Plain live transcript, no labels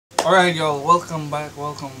Alright, y'all, welcome back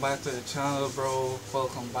to the channel, bro.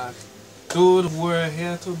 Welcome back. Dude, we're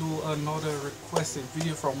here to do another requested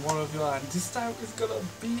video from one of y'all, and this time it's gonna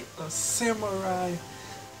be a samurai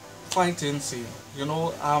fighting scene.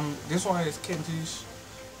 This one is Kenji's,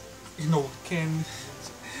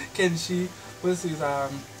 Kenshi versus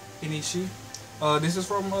Enishi. This is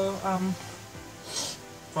from a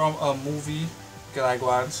movie. Can I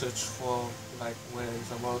go and search for like where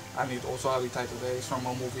it's about? And it also have the title there. It's from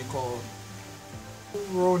a movie called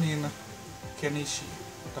Ronin Kenishi,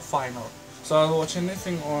 the final. So I was watching this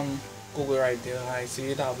thing on Google right there. I see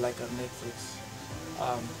it have like a Netflix.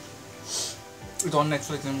 Um, it's on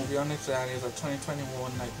Netflix, the movie on Netflix, and it's a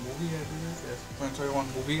 2021 like movie. I believe yes, 2021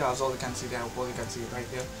 movie. That's all you can see there. All you can see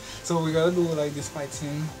right there. So we gotta do like this fight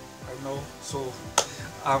scene right now. So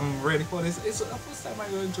I'm ready for this. It's the first time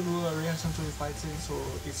I'm going to do a reaction to the fight scene, so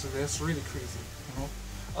it's just really crazy, you know.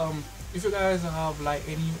 If you guys have like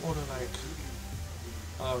any other like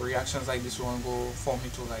reactions like this you want to go for me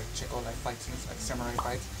to like check out like fight scenes like samurai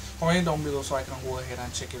fights, comment down below so I can go ahead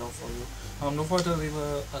and check it out for you. Don't forget to leave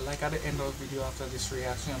a like at the end of the video after this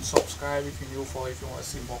reaction. Subscribe if you're new if you want to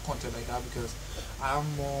see more content like that, because I'm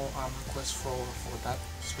more request for that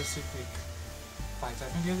specific fight. I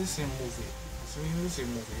think it's the same movie. It's really the same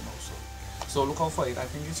movie, So look out for it. I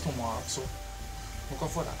think it's tomorrow. So look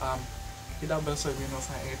out for that. Hit that bell so you know if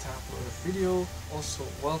I anytime upload a video. Also,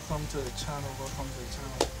 welcome to the channel. Welcome to the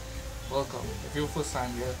channel. Welcome. If you're first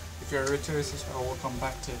time here, if you're a returning subscriber, welcome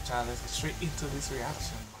back to the channel. Let's get straight into this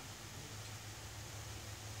reaction.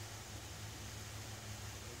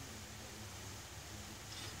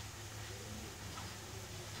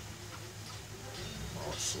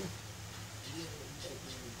 Oh shit.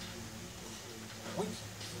 Wait.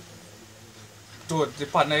 Dude, the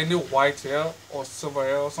partner in the white hair or silver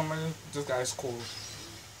hair or something, this guy is cool.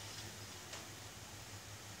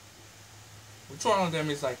 Which one of them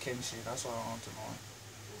is like Kenshi? That's what I want to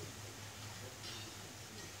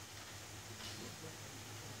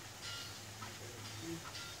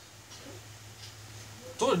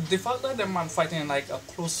know. Dude, the fact that the man fighting in like a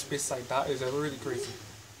close space like that is really crazy.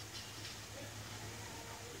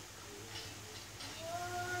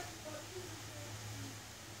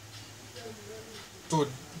 Dude,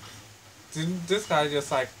 didn't this guy just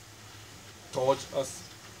like dodge us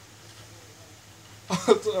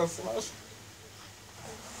to a slash?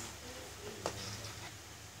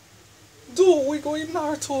 Dude, we going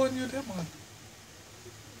Naruto on you there, man.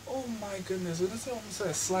 Oh my goodness, didn't say almost say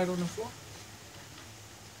a slide on the floor?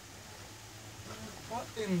 What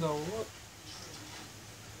in the what?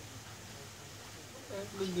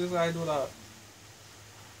 Did this guy do that?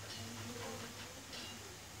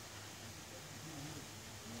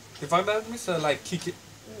 The fact that Mr. like kick it,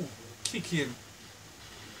 ooh, kick in.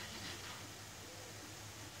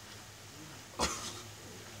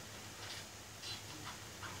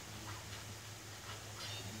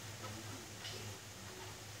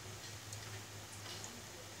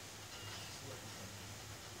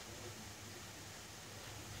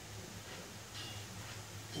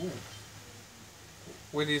 Ooh.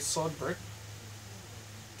 With his sword break.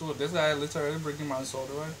 Dude, this guy literally breaking my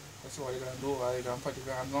sword away. That's what you gonna do. Are you gonna fight with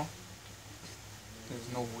your hands now?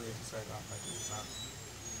 There's no way this guy gonna fight with his hands.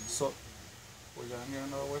 So, we gonna get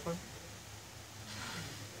another weapon?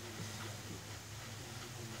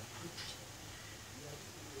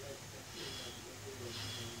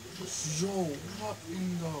 Yo, what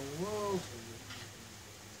in the world?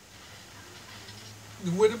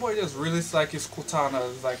 The way the boy just released like his katana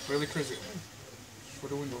is like really crazy. For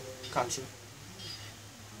the window, catch him.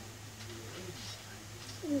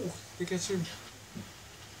 Ooh, he catch him.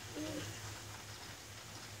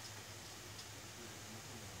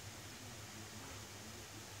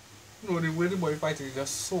 No, the way the boy fighting is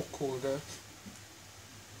just so cool there.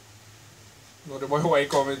 No, the boy why he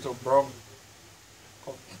coming to bro.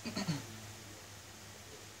 Come.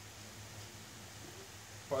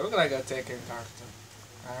 Well, look like a Tekken character.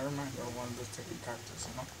 I remember one of the Tekken characters,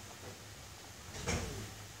 you know.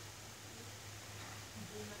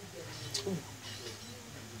 Ooh.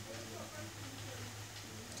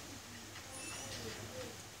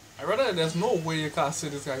 I rather there's no way you can't see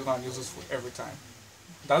this guy gonna use his foot every time.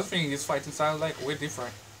 That's the thing, his fighting style is like way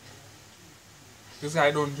different. This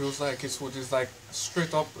guy don't use like his foot, is like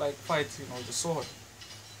straight up like fight, the sword.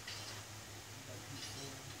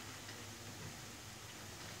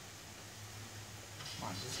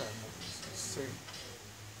 Man, this guy moves insane.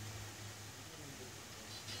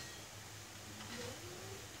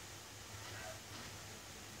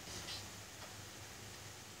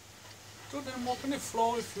 Dude, I'm walking the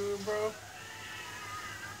floor with you, bro.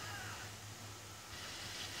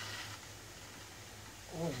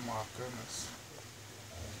 Oh my goodness.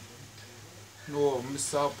 No,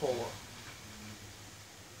 Mr. Power.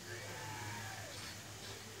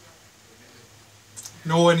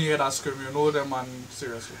 No, when you hear that scream, you know them man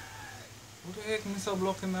seriously. What the heck, Mr.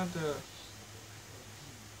 blocking that there?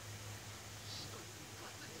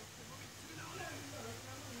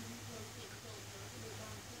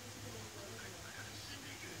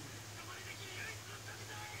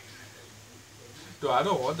 Dude, I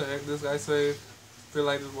don't know what the heck this guy say. Feel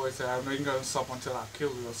like this boy say, I'm not gonna stop until I kill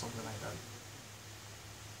you or something like that.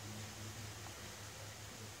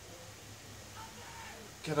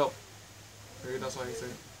 Get up. Maybe that's what he said.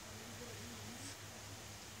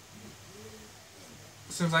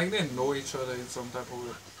 Seems like they know each other in some type of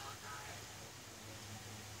way.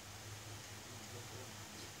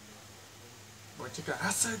 But you got, I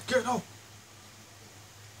said, get up.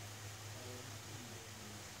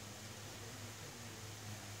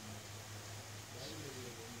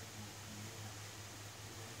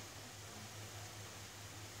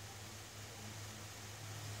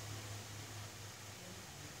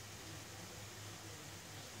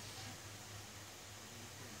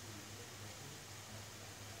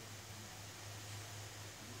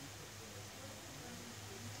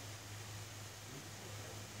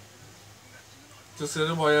 Just see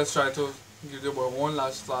the boy just try to give the boy one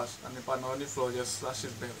last slash, and if I'm on the floor, just slash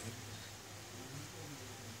his belly.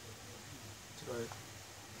 So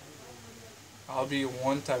I'll be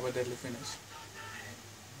one type of deadly finish.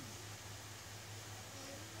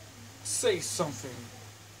 Say something.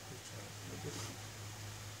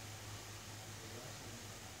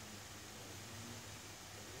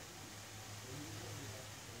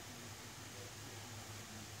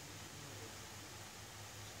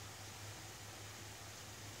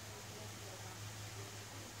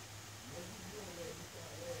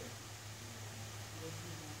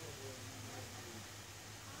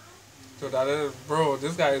 So that is, bro,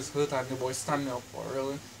 this guy is hurt and the boy standing up for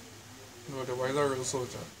really. No, the boy is a real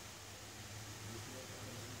soldier.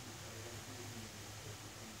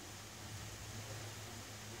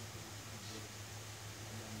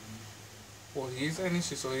 Well, he's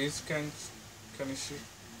Enishi, so he's Kenishi.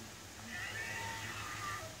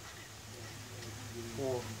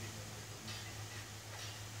 Oh,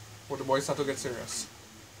 well, the boy start to get serious.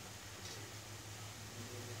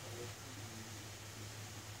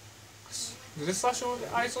 Did this slash over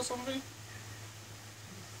the ice or something?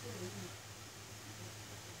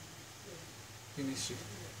 Enishi.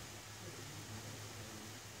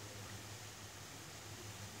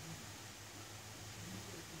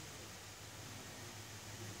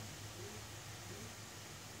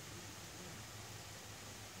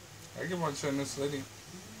 I keep on showing this lady.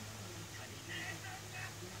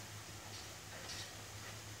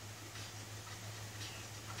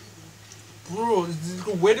 Bro,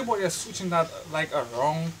 where the boy is switching that like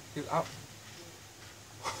around his up.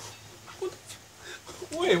 What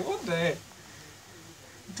wait, what the heck?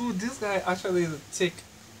 Dude, this guy actually take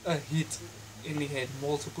a hit in the head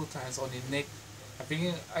multiple times on the neck. I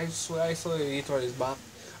think I swear I saw a hit on his back.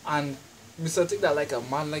 And Mr. Take that like a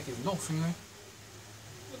man like he's nothing, man.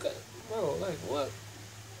 Look at bro, like what?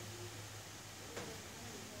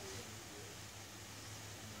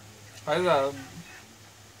 How is that?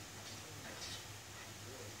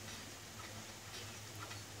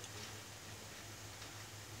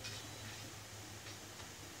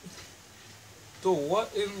 Dude,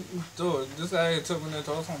 what in dude, this guy took me to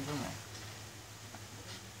or something, man.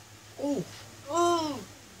 Oh, oh.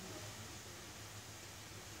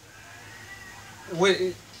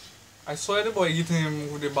 Wait, I saw the boy hitting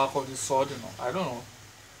him with the back of the sword, you know. I don't know.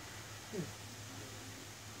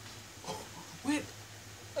 Wait,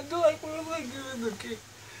 I do like what was like giving the kick.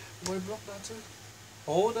 Boy, block that too.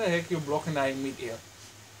 How the heck you blocking that in mid-air?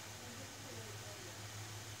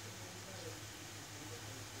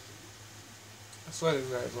 I swear this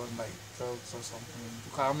guy is on like drugs or something.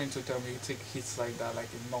 You can't mean to tell me you take hits like that like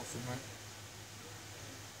in nothing, man.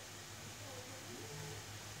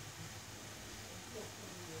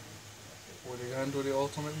 What they gonna do the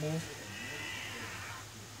ultimate move?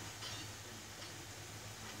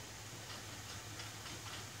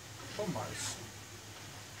 Oh my.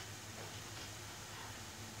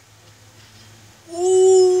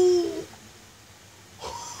 Ooh!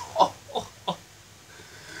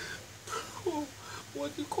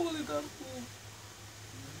 What do you call it that move?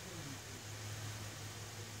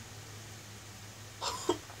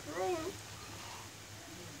 Bro.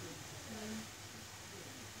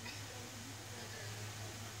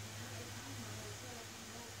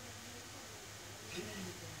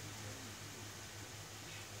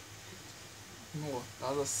 No,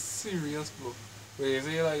 that's a serious blow. Wait, is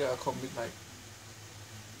it like a comic like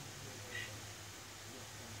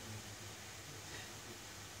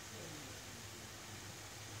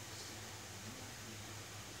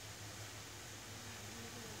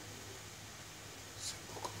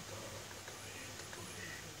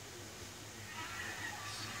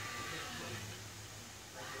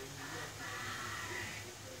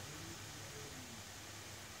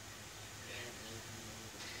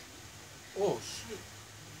oh shit.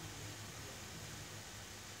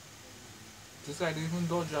 This guy didn't even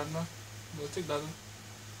dodge that man. No take that.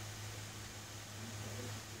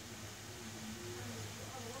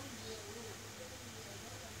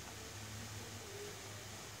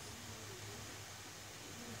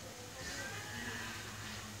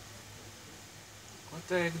 What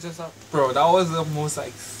the heck just happened? Bro, that was the most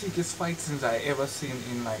like sickest fight scenes I ever seen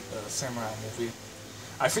in like a samurai movie.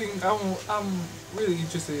 I think I'm really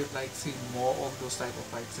interested in like seeing more of those type of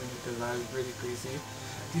fight scenes because that was really crazy.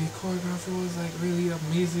 The choreography was like really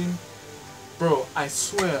amazing. Bro, I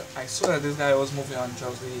swear this guy was moving on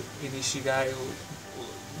drugs. The Enishi guy,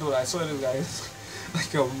 dude, I swear this guy is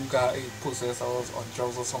like a guy possessed or on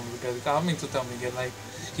drugs or something because he can't mean to tell me get like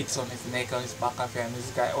hits on his neck, on his back, and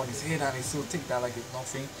this guy on his head, and he still take that like it's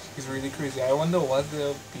nothing. He's really crazy. I wonder what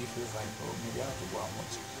the beef is like, bro. Maybe I have to go and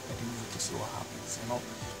watch like the movie to see what happens, you know.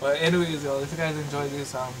 But anyways, yo, if you guys enjoy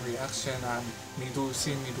this reaction and me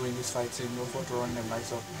seeing me doing this fight scene, don't forget to run them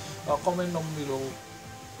likes up. Comment down below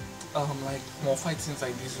like more fight scenes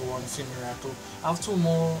like this one similar to. I have two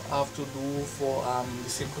more I have to do for the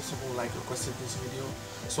same person who like requested this video,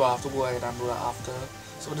 so I have to go ahead and do that after.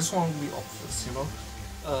 So this one will be up first, you know.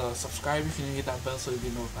 Subscribe if you need, hit that bell so you'll be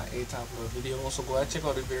notified every time I upload a video. Also go and check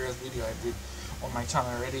out the various video I did on my channel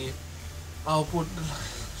already. I'll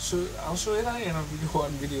show you that in a video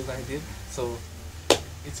on videos I did. So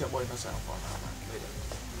it's your boy, no sign for now, man. Later.